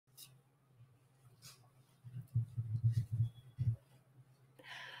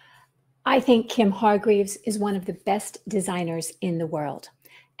I think Kim Hargreaves is one of the best designers in the world.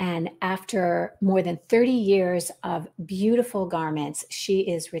 And after more than 30 years of beautiful garments, she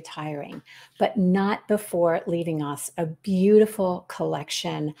is retiring, but not before leaving us a beautiful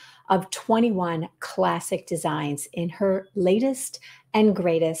collection of 21 classic designs in her latest and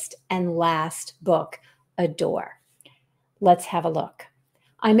greatest and last book, Adore. Let's have a look.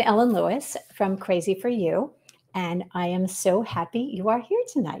 I'm Ellen Lewis from Crazy for You, and I am so happy you are here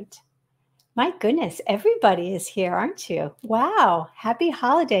tonight. My goodness, everybody is here, aren't you? Wow. Happy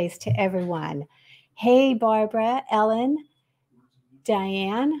holidays to everyone. Hey, Barbara, Ellen,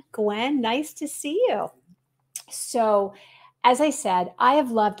 Diane, Gwen, nice to see you. So, as I said, I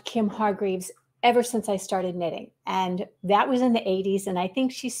have loved Kim Hargreaves ever since I started knitting. And that was in the 80s. And I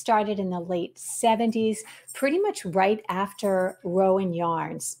think she started in the late 70s, pretty much right after Rowan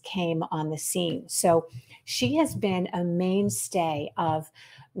Yarns came on the scene. So she has been a mainstay of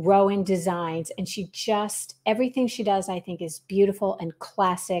Rowan designs. And everything she does, I think, is beautiful and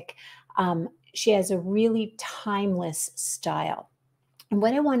classic. She has a really timeless style. And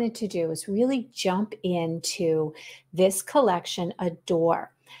what I wanted to do is really jump into this collection,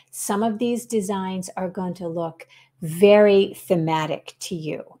 Adore. Some of these designs are going to look very thematic to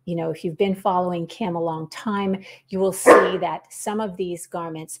you. You know, if you've been following Kim a long time, you will see that some of these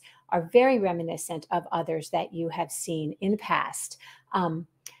garments are very reminiscent of others that you have seen in the past.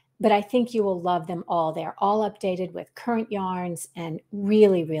 But I think you will love them all. They're all updated with current yarns and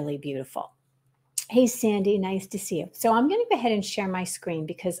really, really beautiful. Hey, Sandy, nice to see you. So I'm going to go ahead and share my screen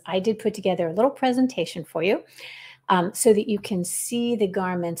because I did put together a little presentation for you so that you can see the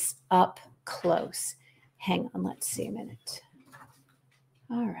garments up close. Hang on, let's see a minute.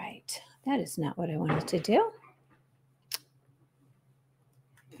 All right, that is not what I wanted to do.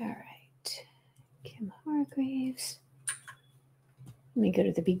 All right, Kim Hargreaves. Let me go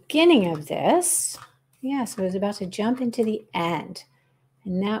to the beginning of this. Yeah, so I was about to jump into the end,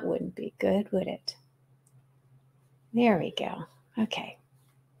 and that wouldn't be good, would it? There we go. Okay.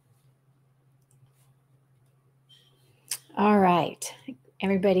 All right.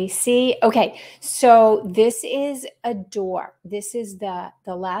 Everybody see? Okay. So this is Adore. This is the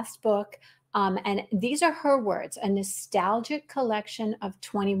last book. And these are her words, a nostalgic collection of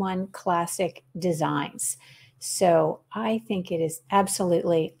 21 classic designs. So I think it is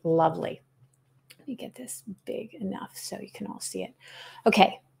absolutely lovely. Let me get this big enough so you can all see it.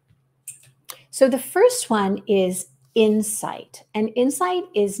 Okay. So the first one is Insight. And Insight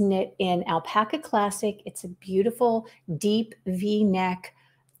is knit in Alpaca Classic. It's a beautiful deep V-neck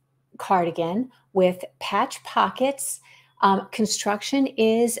cardigan with patch pockets. Construction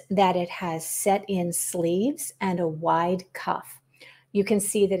is that it has set-in sleeves and a wide cuff. You can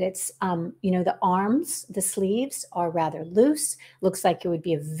see that it's, the arms, the sleeves are rather loose. Looks like it would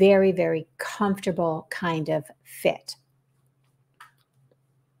be a very, very comfortable kind of fit.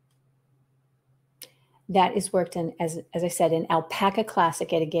 That is worked in, as I said, in Alpaca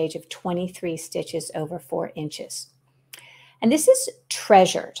Classic at a gauge of 23 stitches over 4 inches. And this is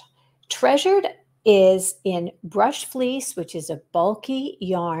Treasured. Treasured is in brushed fleece, which is a bulky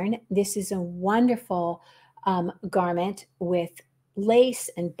yarn. This is a wonderful garment with lace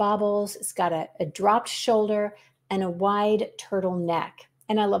and baubles. It's got a dropped shoulder and a wide turtleneck.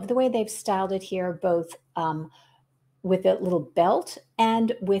 And I love the way they've styled it here, both with a little belt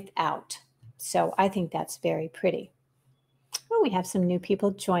and without. So I think that's very pretty. Oh, we have some new people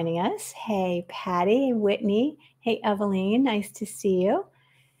joining us. Hey, Patty, hey, Whitney. Hey, Eveline, nice to see you.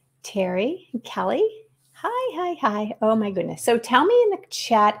 Terry, Kelly. Hi. Oh my goodness. So tell me in the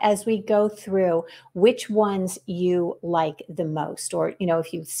chat as we go through which ones you like the most, or,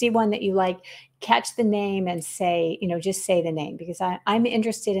 if you see one that you like, catch the name and say, just say the name, because I'm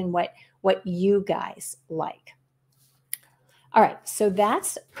interested in what you guys like. All right. So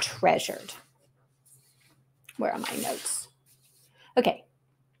that's Treasured. Where are my notes? Okay.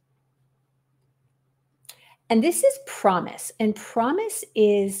 And this is Promise. And Promise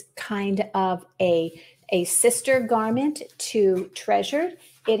is kind of a sister garment to Treasured.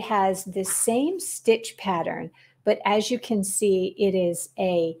 It has the same stitch pattern, but as you can see, it is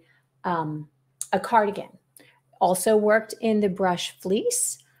a cardigan. Also worked in the brush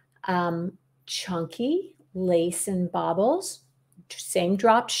fleece, chunky lace and baubles. Same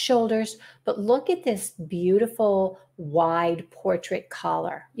dropped shoulders, but look at this beautiful wide portrait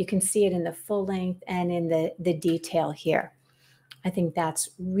collar. You can see it in the full length and in the detail here. I think that's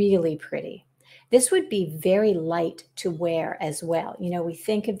really pretty. This would be very light to wear as well. We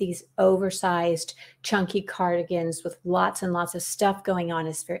think of these oversized, chunky cardigans with lots and lots of stuff going on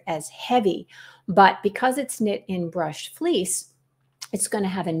as heavy, but because it's knit in brushed fleece, It's going to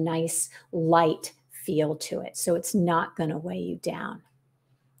have a nice light feel to it. So it's not going to weigh you down.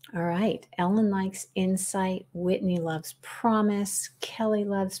 All right. Ellen likes Insight. Whitney loves Promise. Kelly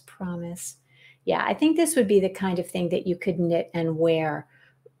loves Promise. Yeah, I think this would be the kind of thing that you could knit and wear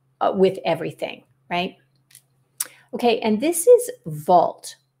with everything, right? Okay, and this is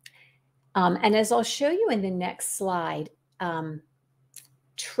Vault. And as I'll show you in the next slide,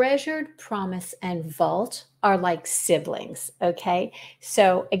 Treasured, Promise, and Vault are like siblings, okay?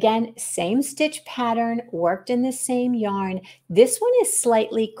 So again, same stitch pattern, worked in the same yarn. This one is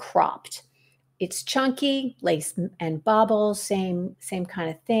slightly cropped. It's chunky, lace and bobbles, same kind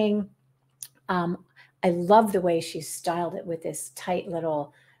of thing. I love the way she styled it with this tight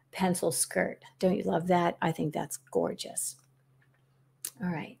little pencil skirt. Don't you love that? I think that's gorgeous. All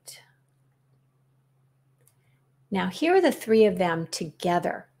right. Now here are the three of them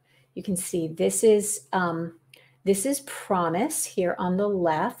together. You can see this is Promise here on the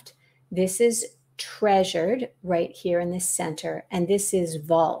left. This is Treasured right here in the center, and this is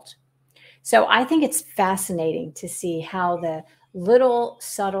Vault. So I think it's fascinating to see how the little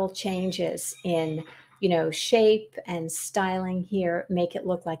subtle changes in, you know, shape and styling here make it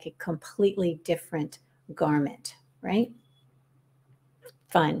look like a completely different garment, right?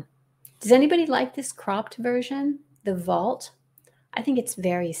 Fun. Does anybody like this cropped version, the Vault? I think it's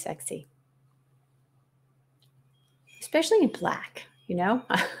very sexy, especially in black, you know?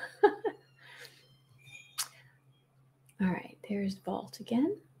 All right, there's Vault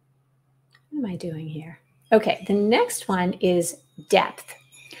again. What am I doing here? Okay, the next one is Depth.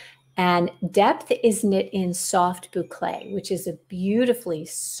 And Depth is knit in soft boucle, which is a beautifully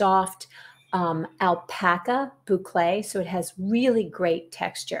soft alpaca boucle, so it has really great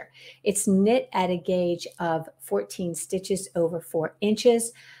texture. It's knit at a gauge of 14 stitches over 4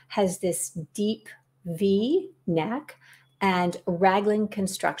 inches, has this deep V neck and raglan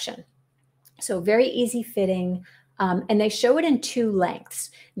construction. So very easy fitting, and they show it in 2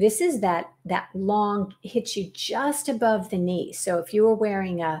 lengths. This is that long, hits you just above the knee. So if you were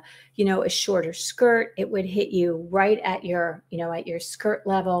wearing a shorter skirt, it would hit you right at your skirt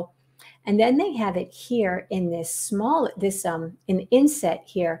level. And then they have it here in this in inset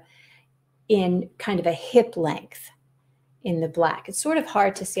here in kind of a hip length in the black. It's sort of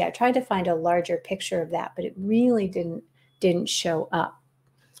hard to see. I tried to find a larger picture of that, but it really didn't show up.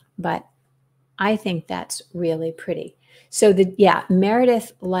 But I think that's really pretty. So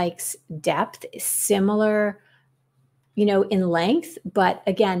Meredith likes Depth, similar, in length, but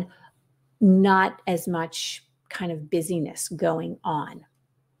again, not as much kind of busyness going on.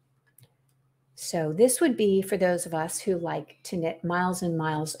 So this would be for those of us who like to knit miles and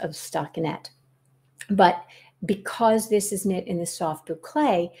miles of stockinette. But because this is knit in the soft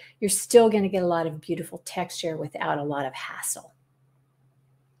boucle, you're still going to get a lot of beautiful texture without a lot of hassle.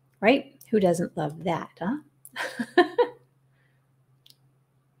 Right? Who doesn't love that, huh?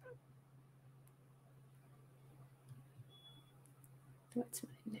 What's my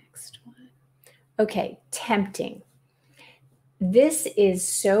next one? Okay, Tempting. This is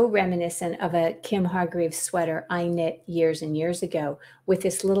so reminiscent of a Kim Hargreaves sweater I knit years and years ago with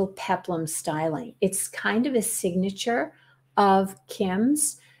this little peplum styling. It's kind of a signature of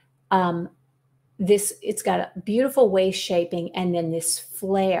Kim's. It's got a beautiful waist shaping and then this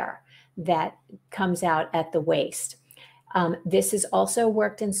flare that comes out at the waist. This is also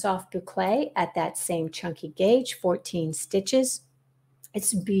worked in soft boucle at that same chunky gauge, 14 stitches.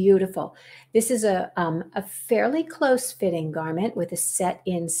 It's beautiful. This is a fairly close fitting garment with a set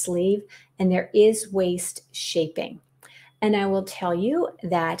in sleeve, and there is waist shaping. And I will tell you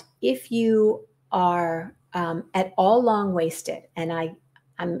that if you are at all long waisted, and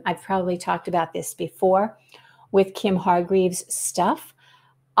I've probably talked about this before with Kim Hargreaves stuff,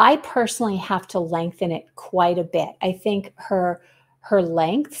 I personally have to lengthen it quite a bit. I think her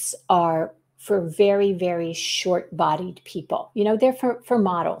lengths are for very, very short-bodied people. They're for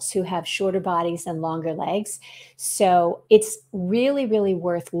models who have shorter bodies and longer legs. So it's really, really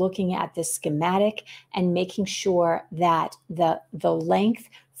worth looking at the schematic and making sure that the length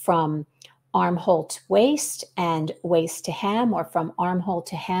from armhole to waist and waist to hem, or from armhole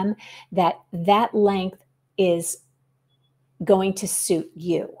to hem, that length is going to suit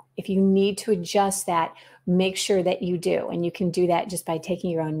you. If you need to adjust that, make sure that you do. And you can do that just by taking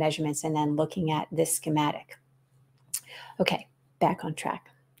your own measurements and then looking at this schematic. Okay, back on track.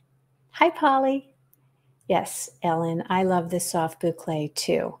 Hi, Polly. Yes, Ellen, I love the soft boucle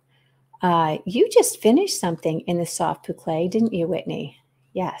too. You just finished something in the soft boucle, didn't you, Whitney?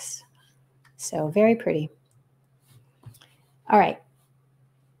 Yes. So very pretty. All right.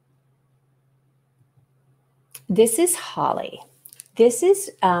 This is Holly. this is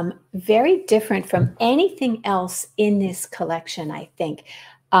very different from anything else in this collection, I think.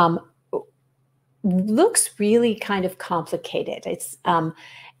 Um, looks really kind of complicated.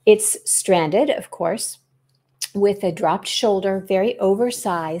 It's stranded, of course, with a dropped shoulder, very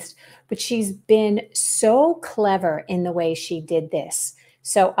oversized, but she's been so clever in the way she did this.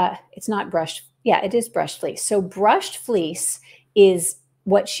 So it's not brushed. Yeah, it is brushed fleece. So brushed fleece is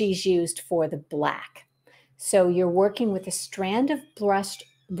what she's used for the black. So you're working with a strand of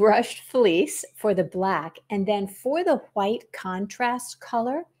brushed fleece for the black, and then for the white contrast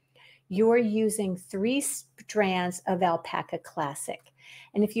color, you're using 3 strands of Alpaca Classic.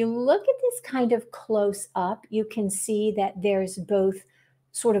 And if you look at this kind of close up, you can see that there's both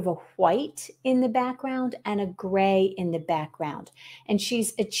sort of a white in the background and a gray in the background. And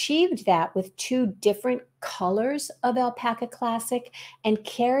she's achieved that with 2 different colors of Alpaca Classic and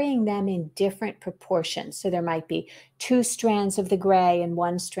carrying them in different proportions. So there might be 2 strands of the gray and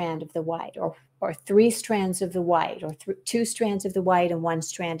 1 strand of the white, or 3 strands of the white, or 2 strands of the white and 1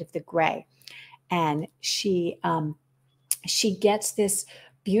 strand of the gray. And she gets this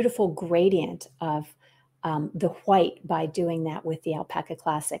beautiful gradient of the white by doing that with the Alpaca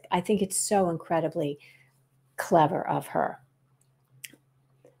Classic. I think it's so incredibly clever of her.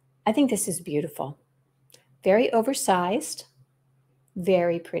 I think this is beautiful. Very oversized,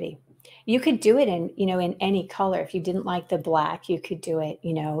 very pretty. You could do it in any color. If you didn't like the black, you could do it,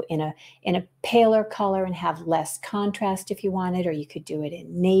 in a paler color and have less contrast if you wanted, or you could do it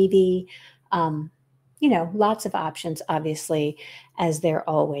in navy. Lots of options, obviously, as there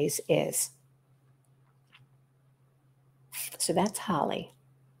always is. So that's Holly.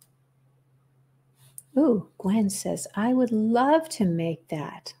 Ooh, Gwen says, I would love to make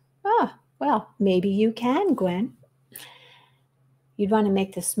that. Ah, well, maybe you can, Gwen. You'd want to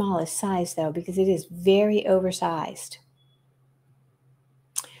make the smallest size, though, because it is very oversized.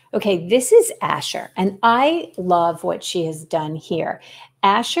 Okay, this is Asher, and I love what she has done here.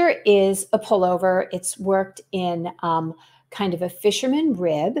 Asher is a pullover. It's worked in kind of a fisherman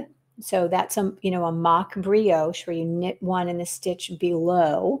rib. So that's a mock brioche where you knit one in the stitch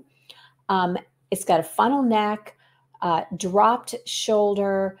below. It's got a funnel neck, dropped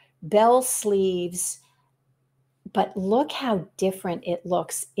shoulder, bell sleeves, but look how different it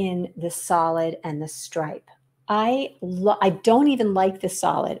looks in the solid and the stripe. I don't even like the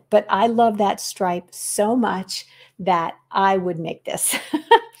solid, but I love that stripe so much that I would make this.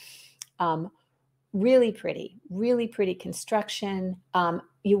 Really pretty construction.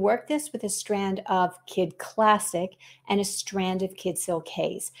 You work this with a strand of Kid Classic and a strand of Kid Silk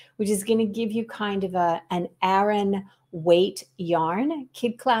Haze, which is going to give you kind of an Aran weight yarn.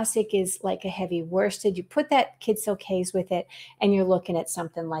 Kid Classic is like a heavy worsted. You put that Kid Silk Haze with it, and you're looking at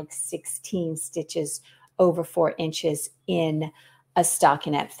something like 16 stitches over 4 inches in a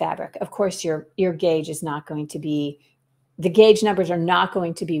stockinette fabric. Of course, your gauge is not going to be, the gauge numbers are not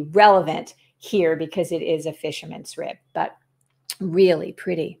going to be relevant here because it is a fisherman's rib, but really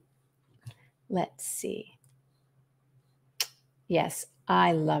pretty. Let's see. Yes,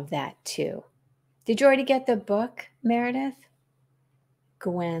 I love that too. Did you already get the book, Meredith?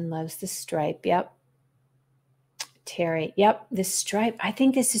 Gwen loves the stripe. Yep. Terry. Yep, the stripe. I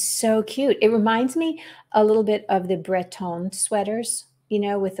think this is so cute. It reminds me a little bit of the Breton sweaters,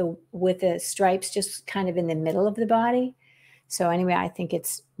 with the stripes just kind of in the middle of the body. So anyway, I think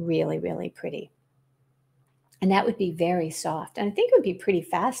it's really, really pretty. And that would be very soft. And I think it would be pretty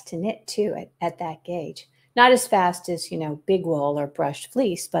fast to knit too at that gauge. Not as fast as, big wool or brushed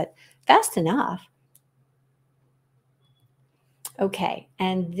fleece, but fast enough. Okay,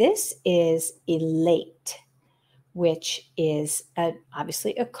 and this is Elate, which is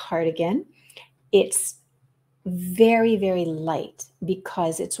obviously a cardigan. It's very, very light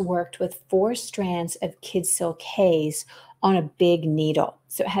because it's worked with 4 strands of Kid Silk Haze on a big needle.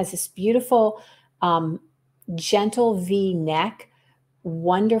 So it has this beautiful gentle V neck,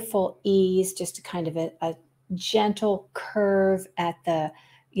 wonderful ease, just a kind of a gentle curve at the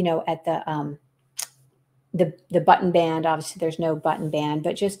button band. Obviously there's no button band,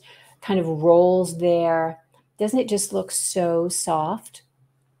 but just kind of rolls there. Doesn't it just look so soft?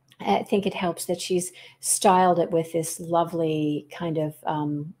 I think it helps that she's styled it with this lovely kind of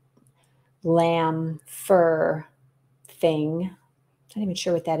lamb fur thing. I'm not even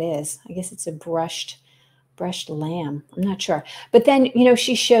sure what that is. I guess it's a brushed lamb. I'm not sure. But then,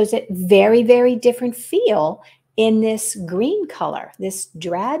 she shows it very, very different feel in this green color, this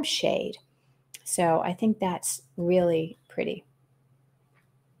drab shade. So I think that's really pretty.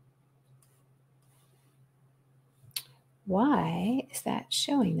 Why is that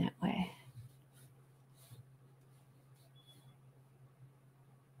showing that way?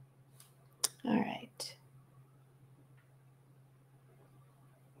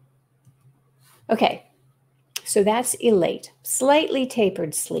 Okay, so that's Elate, slightly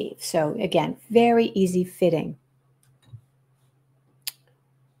tapered sleeve. So again, very easy fitting.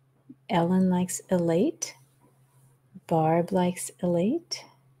 Ellen likes Elate. Barb likes Elate.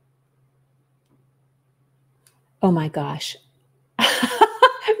 Oh my gosh.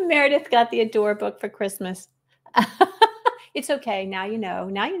 Meredith got the Adore book for Christmas. It's okay. Now you know.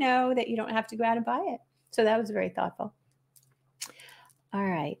 Now you know that you don't have to go out and buy it. So that was very thoughtful. All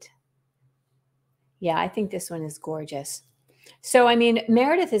right. Yeah, I think this one is gorgeous. So, I mean,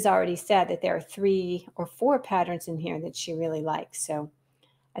 Meredith has already said that there are 3 or 4 patterns in here that she really likes. So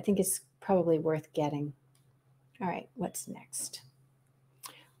I think it's probably worth getting. All right, what's next?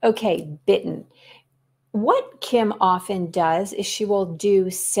 Okay, Bitten. What Kim often does is she will do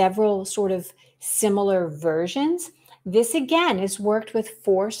several sort of similar versions. This again is worked with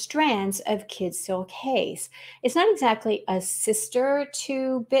 4 strands of kid silk haze. It's not exactly a sister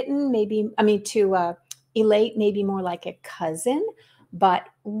to Bitten, to Elate, maybe more like a cousin, but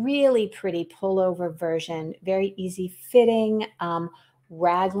really pretty pullover version, very easy fitting,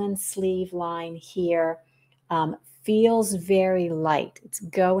 raglan sleeve line here. Feels very light. It's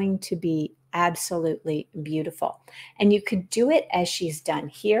going to be absolutely beautiful. And you could do it as she's done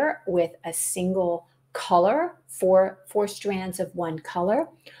here with a single color, four strands of one color.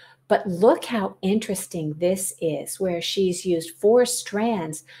 But look how interesting this is, where she's used 4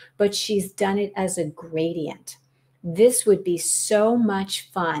 strands, but she's done it as a gradient. This would be so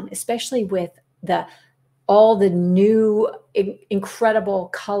much fun, especially with all the new incredible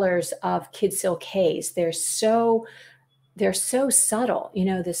colors of Kid Silk Haze. They're so subtle. You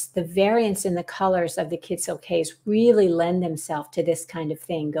know, the variance in the colors of the Kid Silk Haze really lend themselves to this kind of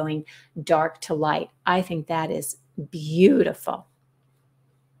thing, going dark to light. I think that is beautiful.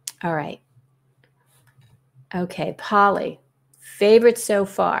 All right. Okay, Polly, favorite so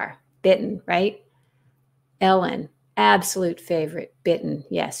far, Bitten, right? Ellen, absolute favorite, Bitten.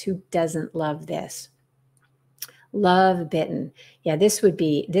 Yes, who doesn't love this? Love Bitten. Yeah, this would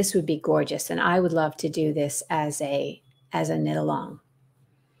be gorgeous, and I would love to do this as a knit along.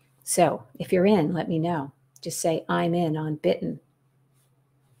 So if you're in, let me know. Just say I'm in on Bitten.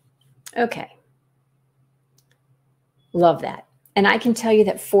 Okay. Love that. And I can tell you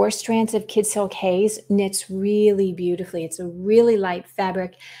that 4 strands of Kid Silk Haze knits really beautifully. It's a really light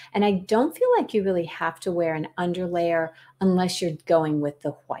fabric, and I don't feel like you really have to wear an underlayer unless you're going with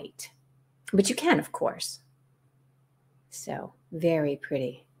the white. But you can, of course. So very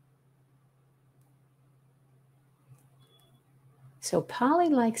pretty. So Polly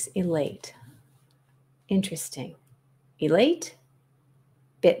likes Elate. Interesting. Elate,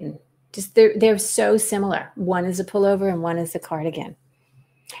 Bitten. Just they're so similar. One is a pullover and one is a cardigan.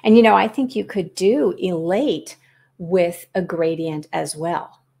 And you know, I think you could do Elate with a gradient as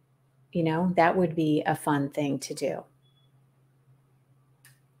well. You know, that would be a fun thing to do.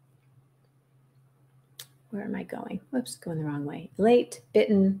 Where am I going? Whoops, going the wrong way. Elate,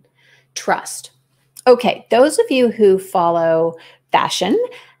 Bitten, Trust. Okay, those of you who follow fashion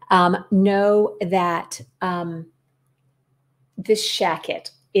know that this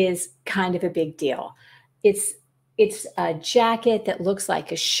shacket is kind of a big deal. It's a jacket that looks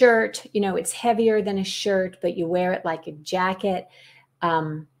like a shirt. You know, it's heavier than a shirt, but you wear it like a jacket.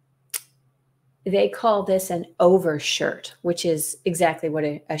 They call this an overshirt, which is exactly what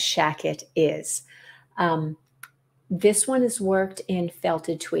a shacket is. This one is worked in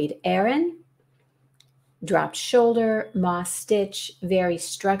felted tweed Aran, dropped shoulder, moss stitch, very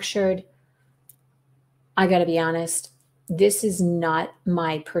structured. I got to be honest, this is not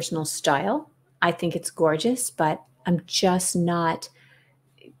my personal style. I think it's gorgeous, but I'm just not,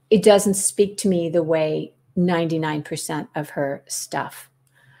 it doesn't speak to me the way 99% of her stuff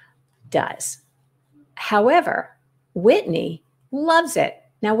does. However, Whitney loves it.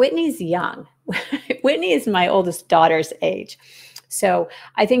 Now, Whitney's young. Whitney is my oldest daughter's age. So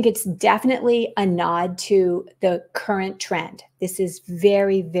I think it's definitely a nod to the current trend. This is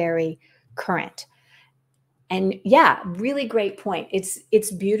very, very current. And yeah, really great point.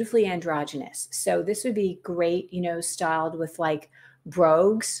 It's beautifully androgynous. So this would be great, you know, styled with like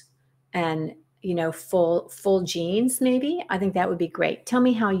brogues and, you know, full jeans maybe. I think that would be great. Tell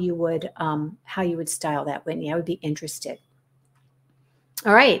me how you would style that, Whitney. I would be interested.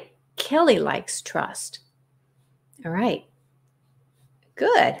 All right. Kelly likes Trust. All right.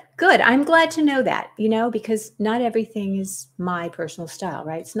 Good, good. I'm glad to know that, you know, because not everything is my personal style,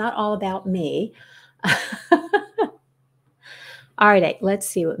 right? It's not all about me. All right, let's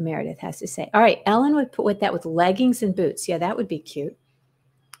see what Meredith has to say. All right, Ellen would put with that with leggings and boots. Yeah, that would be cute.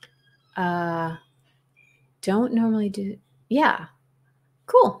 Don't normally do, yeah,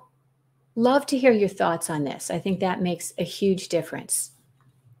 cool. love to hear your thoughts on this. I think that makes a huge difference.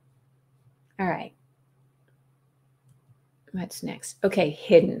 All right. What's next? Okay,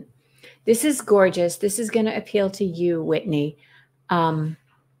 hidden. This is gorgeous. This is going to appeal to you, Whitney,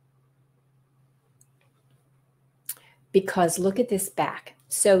 because look at this back.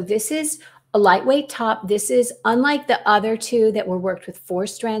 So this is a lightweight top. This is unlike the other two that were worked with 4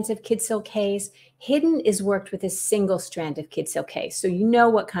 strands of kid silk haze. Hidden is worked with a single strand of kid silk haze. So you know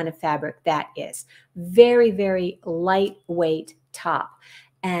what kind of fabric that is. Very, very lightweight top.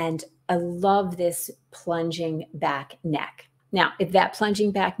 And I love this plunging back neck. Now, if that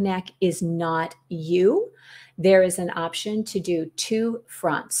plunging back neck is not you, there is an option to do 2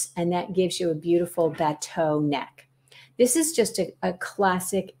 fronts, and that gives you a beautiful bateau neck. This is just a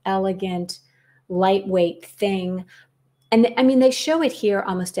classic, elegant, lightweight thing. And I mean, they show it here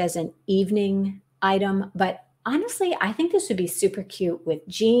almost as an evening item, but honestly, I think this would be super cute with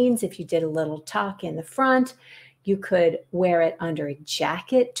jeans. If you did a little tuck in the front, you could wear it under a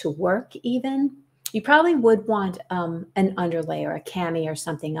jacket to work even. You probably would want an underlay or a cami or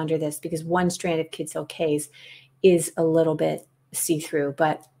something under this, because 1 strand of kid silk haze is a little bit see-through,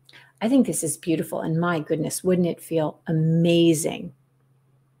 but I think this is beautiful. And my goodness, wouldn't it feel amazing?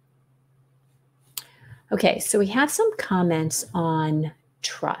 Okay, so we have some comments on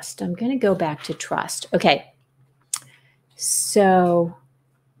trust. I'm going to go back to trust. Okay, so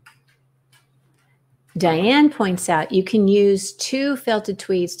Diane points out you can use 2 felted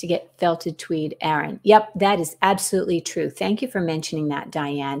tweeds to get felted tweed Aran. Yep, that is absolutely true. Thank you for mentioning that,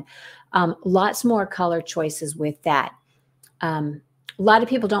 Diane. Lots more color choices with that. A lot of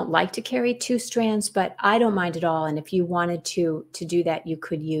people don't like to carry 2 strands, but I don't mind at all. And if you wanted to do that, you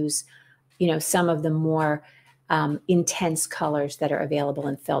could use, you know, some of the more intense colors that are available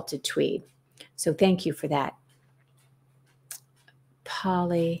in felted tweed. So thank you for that.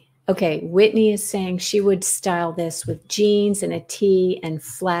 Polly. Okay, Whitney is saying she would style this with jeans and a tee and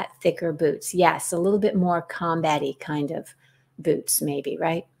flat, thicker boots. Yes, a little bit more combat-y kind of boots maybe,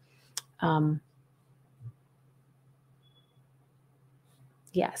 right?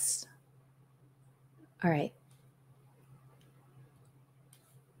 Yes. All right.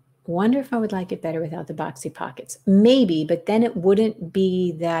 Wonder if I would like it better without the boxy pockets. Maybe, but then it wouldn't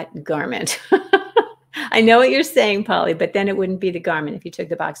be that garment. I know what you're saying, Polly, but then it wouldn't be the garment if you took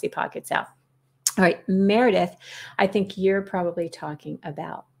the boxy pockets out. All right, Meredith, I think you're probably talking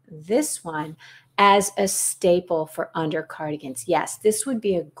about this one as a staple for under cardigans. Yes, this would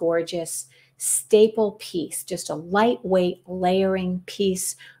be a gorgeous staple piece, just a lightweight layering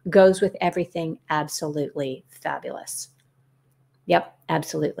piece, goes with everything. Absolutely fabulous. Yep,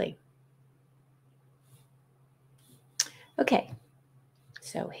 absolutely. Okay,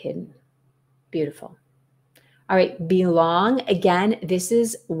 so hidden, beautiful. All right, belong. Again, this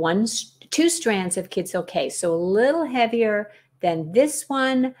is 2 strands of kid silk haze, so a little heavier than this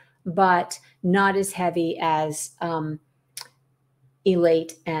one, but not as heavy as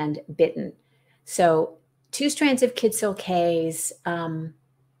Elate and Bitten. So 2 strands of kid silk haze,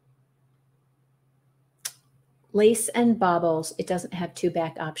 lace and baubles. It doesn't have 2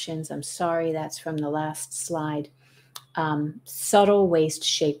 back options. I'm sorry, that's from the last slide. Subtle waist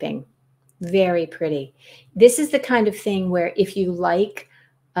shaping. Very pretty. This is the kind of thing where if you like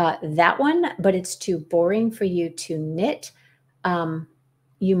that one, but it's too boring for you to knit,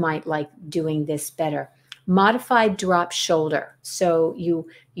 you might like doing this better. Modified drop shoulder. So you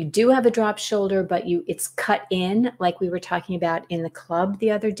do have a drop shoulder, but it's cut in like we were talking about in the club the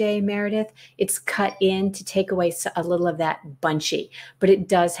other day, Meredith. It's cut in to take away a little of that bunchy, but it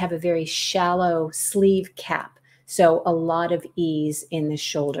does have a very shallow sleeve cap. So a lot of ease in the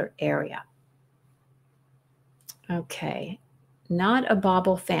shoulder area. Okay, not a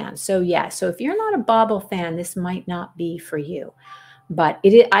bauble fan. So yeah, so if you're not a bauble fan, this might not be for you, but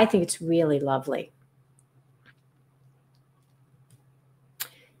I think it's really lovely.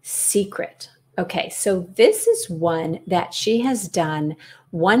 Secret. Okay, so this is one that she has done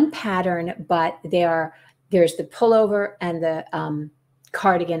one pattern, but there's the pullover and the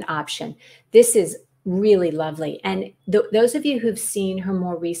cardigan option. This is really lovely. And those of you who've seen her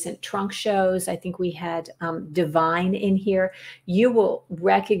more recent trunk shows, I think we had Divine in here, you will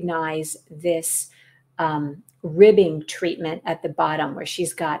recognize this ribbing treatment at the bottom where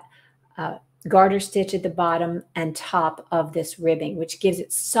she's got garter stitch at the bottom and top of this ribbing, which gives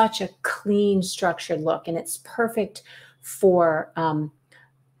it such a clean, structured look. And it's perfect for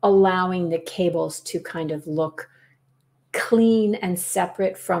allowing the cables to kind of look clean and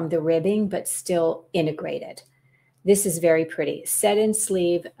separate from the ribbing, but still integrated. This is very pretty. Set in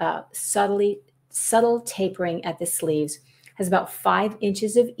sleeve, subtle tapering at the sleeves, has about 5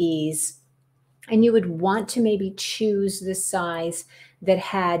 inches of ease. And you would want to maybe choose the size that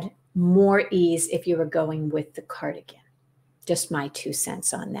had more ease if you were going with the cardigan. Just my 2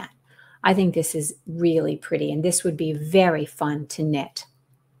 cents on that. I think this is really pretty, and this would be very fun to knit.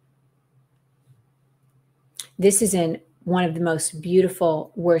 This is in one of the most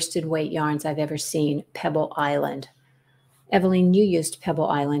beautiful worsted weight yarns I've ever seen, Pebble Island. Evelyn, you used Pebble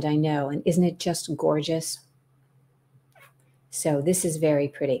Island, I know, and isn't it just gorgeous? So this is very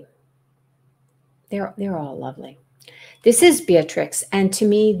pretty. They're all lovely. This is Beatrix, and to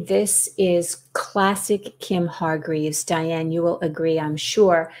me, this is classic Kim Hargreaves. Diane, you will agree, I'm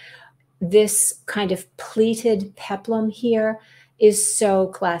sure. This kind of pleated peplum here is so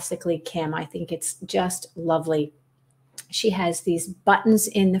classically Kim. I think it's just lovely. She has these buttons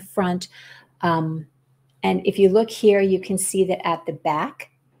in the front. And if you look here, you can see that at the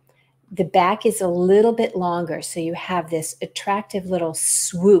back is a little bit longer. So you have this attractive little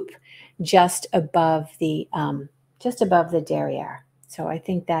swoop just above the derriere. So I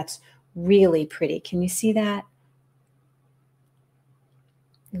think that's really pretty. Can you see that?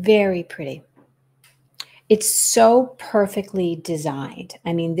 Very pretty. It's so perfectly designed.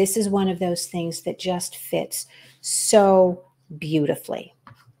 I mean, this is one of those things that just fits so beautifully.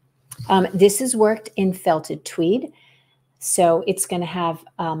 This is worked in felted tweed. So it's going to have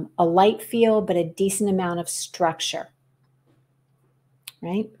a light feel, but a decent amount of structure,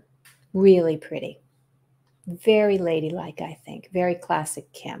 right? Really pretty. Very ladylike, I think. Very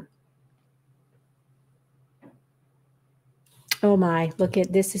classic Kim. Oh my, look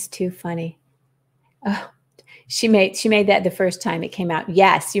at this is too funny. Oh, she made that the first time it came out.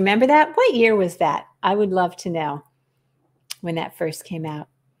 Yes, you remember that? What year was that? I would love to know when that first came out.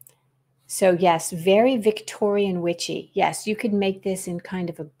 So yes, very Victorian witchy. Yes, you could make this in kind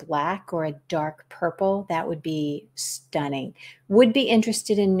of a black or a dark purple. That would be stunning. Would be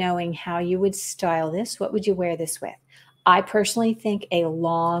interested in knowing how you would style this. What would you wear this with? I personally think a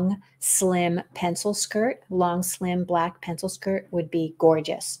long, slim pencil skirt, long, slim black pencil skirt would be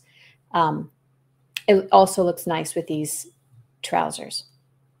gorgeous. It also looks nice with these trousers.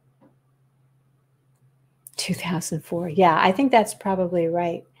 2004. Yeah, I think that's probably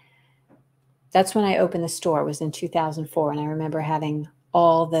right. That's when I opened the store, was in 2004, and I remember having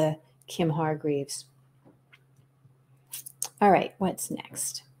all the Kim Hargreaves. All right, what's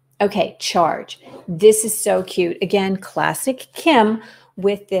next? Okay, Charge. This is so cute. Again, classic Kim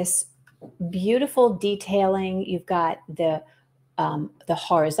with this beautiful detailing. You've got the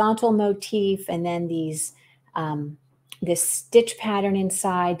horizontal motif, and then these this stitch pattern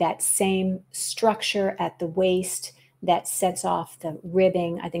inside, that same structure at the waist that sets off the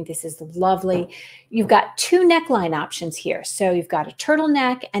ribbing. I think this is lovely. You've got two neckline options here. So you've got a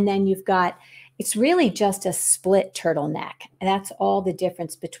turtleneck, and then you've got, it's really just a split turtleneck. And that's all the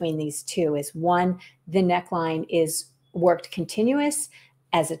difference between these two is one, the neckline is worked continuous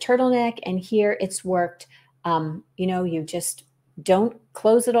as a turtleneck, and here it's worked, you just don't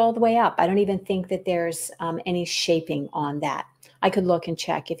close it all the way up. I don't even think that there's any shaping on that. I could look and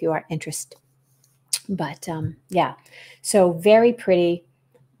check if you are interested. But yeah, so very pretty.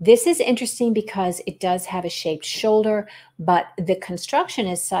 This is interesting because it does have a shaped shoulder, but the construction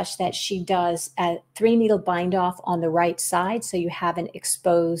is such that she does a 3-needle bind off on the right side, so you have an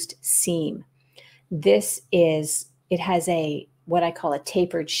exposed seam. It has what I call a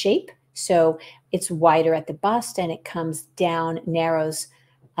tapered shape. So it's wider at the bust and it comes down, narrows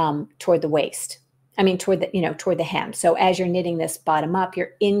toward the waist. I mean, toward the hem. So as you're knitting this bottom up,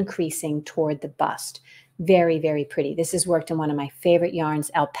 you're increasing toward the bust. Very, very pretty. This is worked in one of my favorite yarns,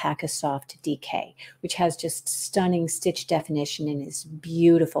 Alpaca Soft DK, which has just stunning stitch definition and is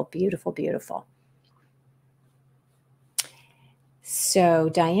beautiful, beautiful, beautiful. So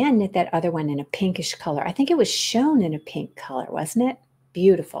Diane knit that other one in a pinkish color. I think it was shown in a pink color, wasn't it?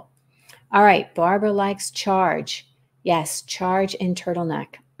 Beautiful. All right, Barbara likes Charge. Yes, Charge in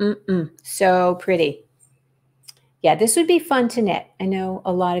turtleneck. So pretty. Yeah, this would be fun to knit. I know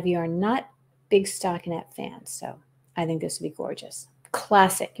a lot of you are not big stockinette fans, so I think this would be gorgeous.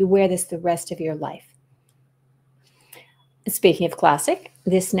 Classic. You wear this the rest of your life. Speaking of classic,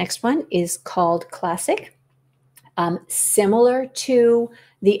 this next one is called Classic. Similar to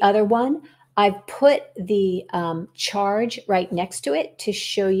the other one, I've put the Charge right next to it to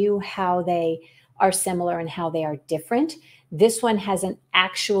show you how they are similar and how they are different. This one has an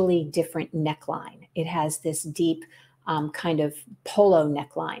actually different neckline. It has this deep kind of polo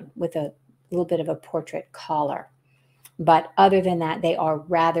neckline with a little bit of a portrait collar. But other than that, they are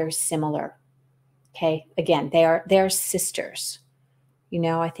rather similar. Okay, again, they are sisters.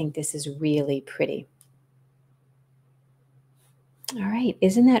 I think this is really pretty. All right,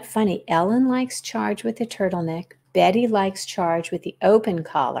 isn't that funny? Ellen likes charge with the turtleneck. Betty likes charge with the open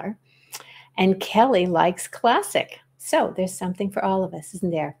collar. And Kelly likes classic. So there's something for all of us,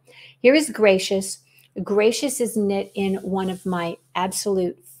 isn't there? Here is Gracious. Gracious is knit in one of my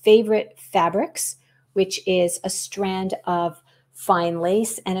absolute favorite fabrics, which is a strand of fine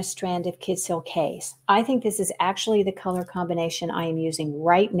lace and a strand of kid silk haze. I think this is actually the color combination I am using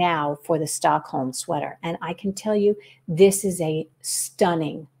right now for the Stockholm sweater. And I can tell you, this is a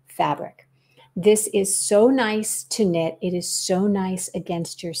stunning fabric. This is so nice to knit. It is so nice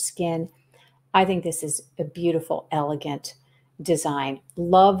against your skin. I think this is a beautiful, elegant design.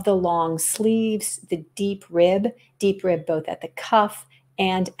 Love the long sleeves, the deep rib both at the cuff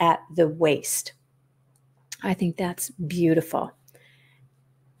and at the waist. I think that's beautiful.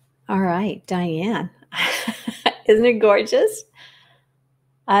 All right, Diane. Isn't it gorgeous?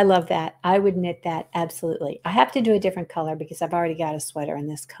 I love that. I would knit that, absolutely. I have to do a different color because I've already got a sweater in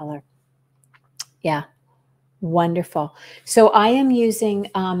this color. Yeah, wonderful. So I am using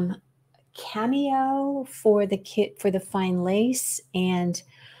Cameo for the kit for the fine lace, and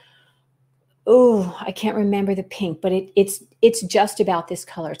oh, I can't remember the pink, but it's just about this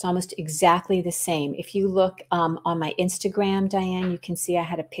color. It's almost exactly the same. If you look on my Instagram, Diane, you can see I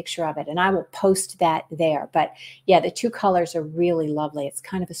had a picture of it, and I will post that there. But yeah, the two colors are really lovely. It's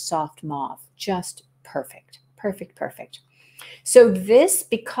kind of a soft mauve, just perfect, perfect, perfect. So this,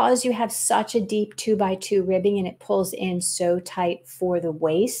 because you have such a deep 2x2 ribbing and it pulls in so tight for the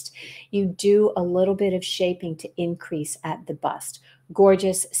waist, you do a little bit of shaping to increase at the bust.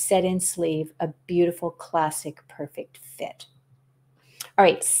 Gorgeous set-in sleeve, a beautiful classic perfect fit. All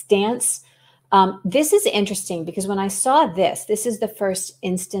right, stance. This is interesting because when I saw this is the first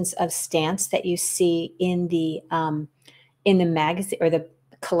instance of stance that you see in the magazine or the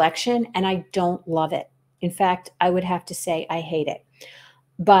collection, and I don't love it. In fact, I would have to say I hate it.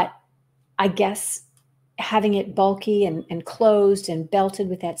 But I guess having it bulky and closed and belted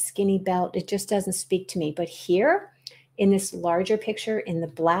with that skinny belt, it just doesn't speak to me. But here in this larger picture in the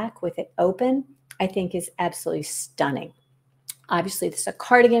black with it open, I think is absolutely stunning. Obviously, this is a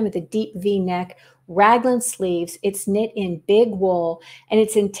cardigan with a deep V neck, raglan sleeves. It's knit in big wool, and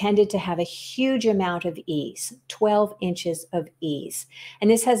it's intended to have a huge amount of ease, 12 inches of ease. And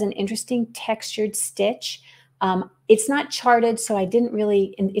this has an interesting textured stitch. It's not charted, so I didn't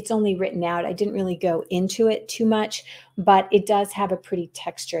really, and it's only written out. I didn't really go into it too much, but it does have a pretty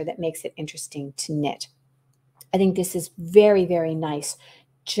texture that makes it interesting to knit. I think this is very, very nice.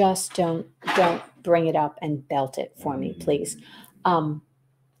 Just don't bring it up and belt it for me, please.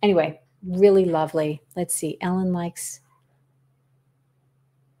 Anyway, really lovely. Let's see. Ellen likes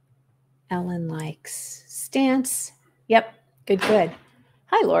stance. Yep. Good, good.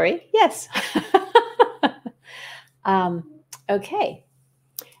 Hi, Lori. Yes. Okay.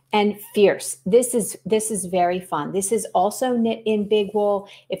 And fierce. This is very fun. This is also knit in big wool.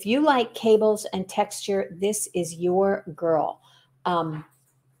 If you like cables and texture, this is your girl.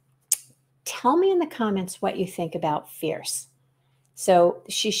 Tell me in the comments what you think about fierce. So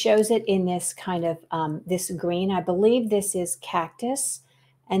she shows it in this kind of this green. I believe this is cactus.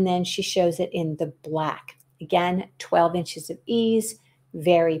 And then she shows it in the black. Again, 12 inches of ease.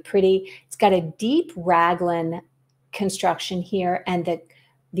 Very pretty. It's got a deep raglan construction here, and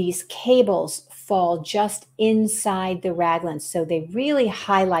these cables fall just inside the raglan. So they really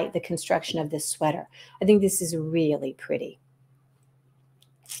highlight the construction of this sweater. I think this is really pretty.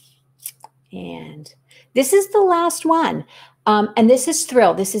 And this is the last one. And this is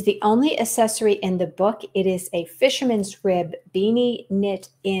Thrill. This is the only accessory in the book. It is a fisherman's rib beanie knit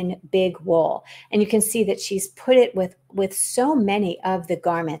in big wool. And you can see that she's put it with so many of the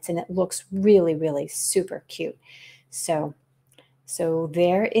garments, and it looks really, really super cute. So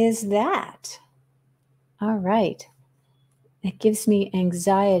there is that. All right. It gives me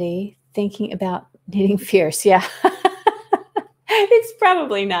anxiety thinking about knitting fierce. Yeah. It's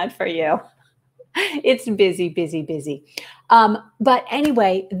probably not for you. It's busy, busy, busy. But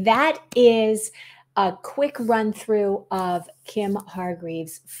anyway, that is a quick run through of Kim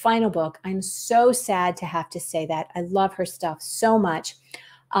Hargreaves' final book. I'm so sad to have to say that. I love her stuff so much.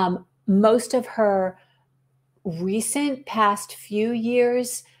 Most of her recent past few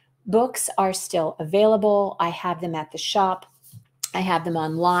years books are still available. I have them at the shop. I have them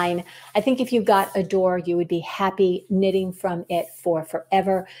online. I think if you got Adore, you would be happy knitting from it for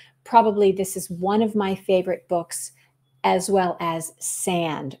forever. Probably this is one of my favorite books, as well as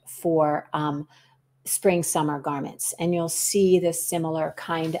Sand for spring, summer garments. And you'll see the similar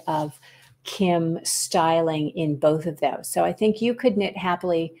kind of Kim styling in both of those. So I think you could knit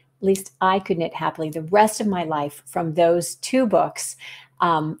happily least I could knit happily the rest of my life from those two books,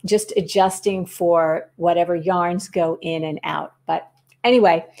 just adjusting for whatever yarns go in and out. But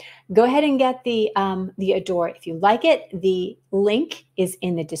anyway, go ahead and get the Adore if you like it. The link is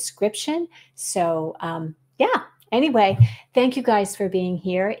in the description. So yeah, anyway, thank you guys for being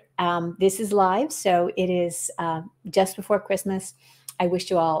here. This is live, so it is just before Christmas. I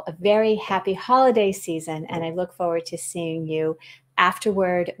wish you all a very happy holiday season, and I look forward to seeing you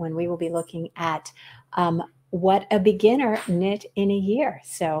afterward when we will be looking at what a beginner knit in a year.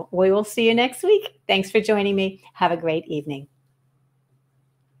 So we will see you next week. Thanks for joining me. Have a great evening.